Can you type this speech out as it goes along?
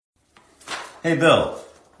Hey, Bill,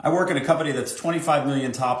 I work at a company that's 25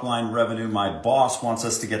 million top line revenue. My boss wants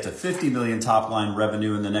us to get to 50 million top line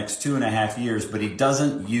revenue in the next 2.5 years, but he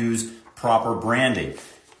doesn't use proper branding.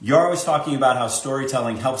 You're always talking about how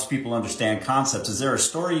storytelling helps people understand concepts. Is there a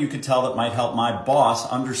story you could tell that might help my boss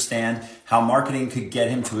understand how marketing could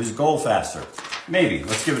get him to his goal faster? Maybe.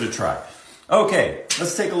 Let's give it a try. Okay,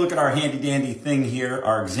 let's take a look at our handy dandy thing here,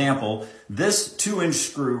 our example. This 2-inch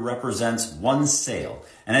screw represents 1 sale.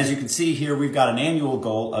 And as you can see here, we've got an annual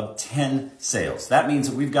goal of 10 sales. That means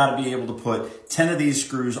that we've got to be able to put 10 of these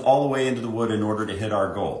screws all the way into the wood in order to hit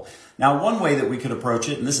our goal. Now, one way that we could approach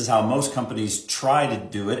it, and this is how most companies try to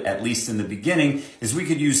do it, at least in the beginning, is we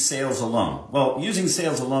could use sales alone. Well, using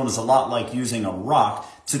sales alone is a lot like using a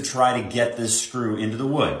rock to try to get this screw into the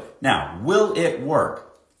wood. Now, will it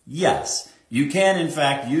work? Yes. You can, in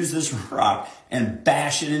fact, use this rock and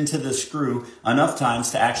bash it into the screw enough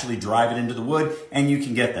times to actually drive it into the wood, and you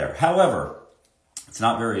can get there. However, it's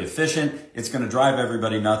not very efficient. It's going to drive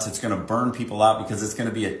everybody nuts. It's going to burn people out because it's going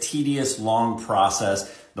to be a tedious, long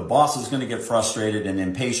process. The boss is going to get frustrated and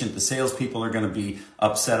impatient. The salespeople are going to be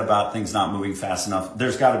upset about things not moving fast enough.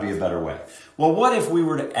 There's got to be a better way. Well, what if we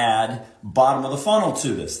were to add bottom of the funnel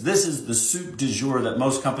to this? This is the soup du jour that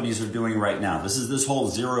most companies are doing right now. This is this whole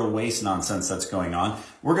zero waste nonsense that's going on.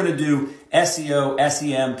 We're going to do SEO,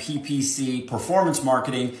 SEM, PPC, performance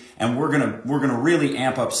marketing, and we're going to really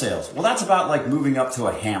amp up sales. Well, that's about like moving up to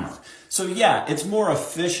a hammer. So yeah, it's more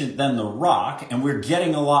efficient than the rock, and we're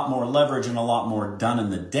getting a lot more leverage and a lot more done in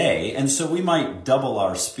the day. And so we might double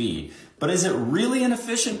our speed. But is it really an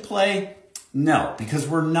efficient play? No, because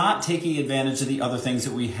we're not taking advantage of the other things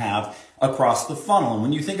that we have across the funnel. And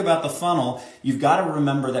when you think about the funnel, you've got to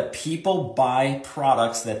remember that people buy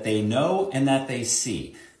products that they know and that they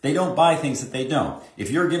see. They don't buy things that they don't.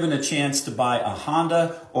 If you're given a chance to buy a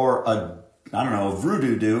Honda or a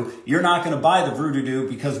Vroom-Doo, you're not going to buy the Vroom-Doo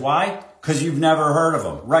because why? Because you've never heard of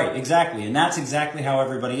them. Right, exactly. And that's exactly how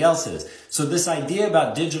everybody else is. So this idea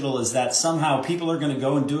about digital is that somehow people are going to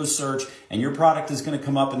go and do a search and your product is going to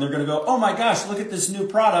come up and they're going to go, oh my gosh, look at this new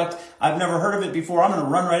product. I've never heard of it before. I'm going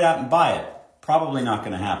to run right out and buy it. Probably not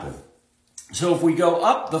going to happen. So if we go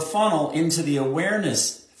up the funnel into the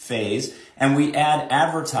awareness phase and we add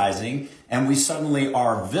advertising and we suddenly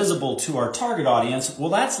are visible to our target audience, well,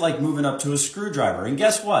 that's like moving up to a screwdriver. And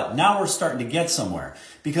guess what? Now we're starting to get somewhere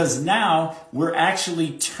because now we're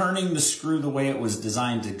actually turning the screw the way it was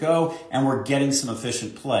designed to go and we're getting some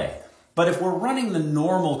efficient play. But if we're running the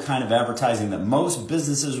normal kind of advertising that most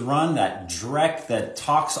businesses run, that direct that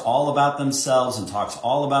talks all about themselves and talks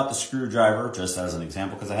all about the screwdriver, just as an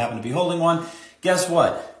example, because I happen to be holding one, guess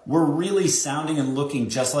what? We're really sounding and looking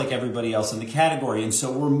just like everybody else in the category. And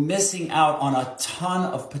so we're missing out on a ton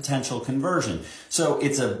of potential conversion. So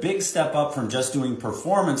it's a big step up from just doing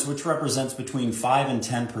performance, which represents between 5 and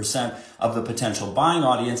 10% of the potential buying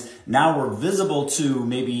audience. Now we're visible to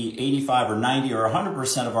maybe 85 or 90 or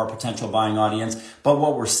 100% of our potential buying audience. But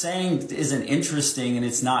what we're saying isn't interesting and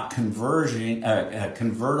it's not convertible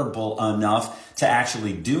enough to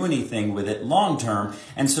actually do anything with it long term.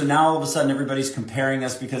 And so now all of a sudden everybody's comparing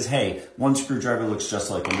us because, hey, one screwdriver looks just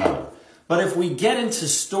like another. But if we get into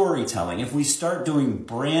storytelling, if we start doing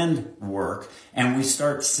brand work and we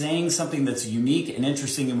start saying something that's unique and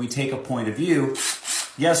interesting and we take a point of view,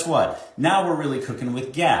 guess what? Now we're really cooking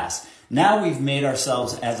with gas. Now we've made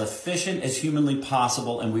ourselves as efficient as humanly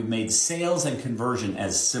possible and we've made sales and conversion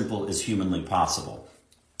as simple as humanly possible.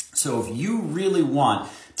 So if you really want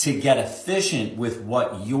to get efficient with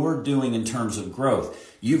what you're doing in terms of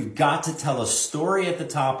growth, you've got to tell a story at the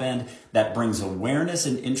top end that brings awareness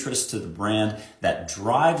and interest to the brand, that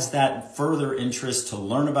drives that further interest to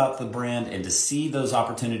learn about the brand and to see those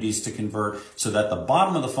opportunities to convert so that the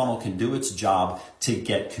bottom of the funnel can do its job to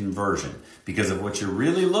get conversion. Because if what you're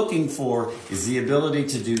really looking for is the ability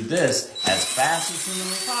to do this as fast as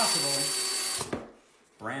humanly possible,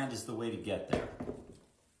 brand is the way to get there.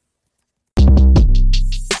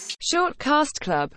 Shortcast Club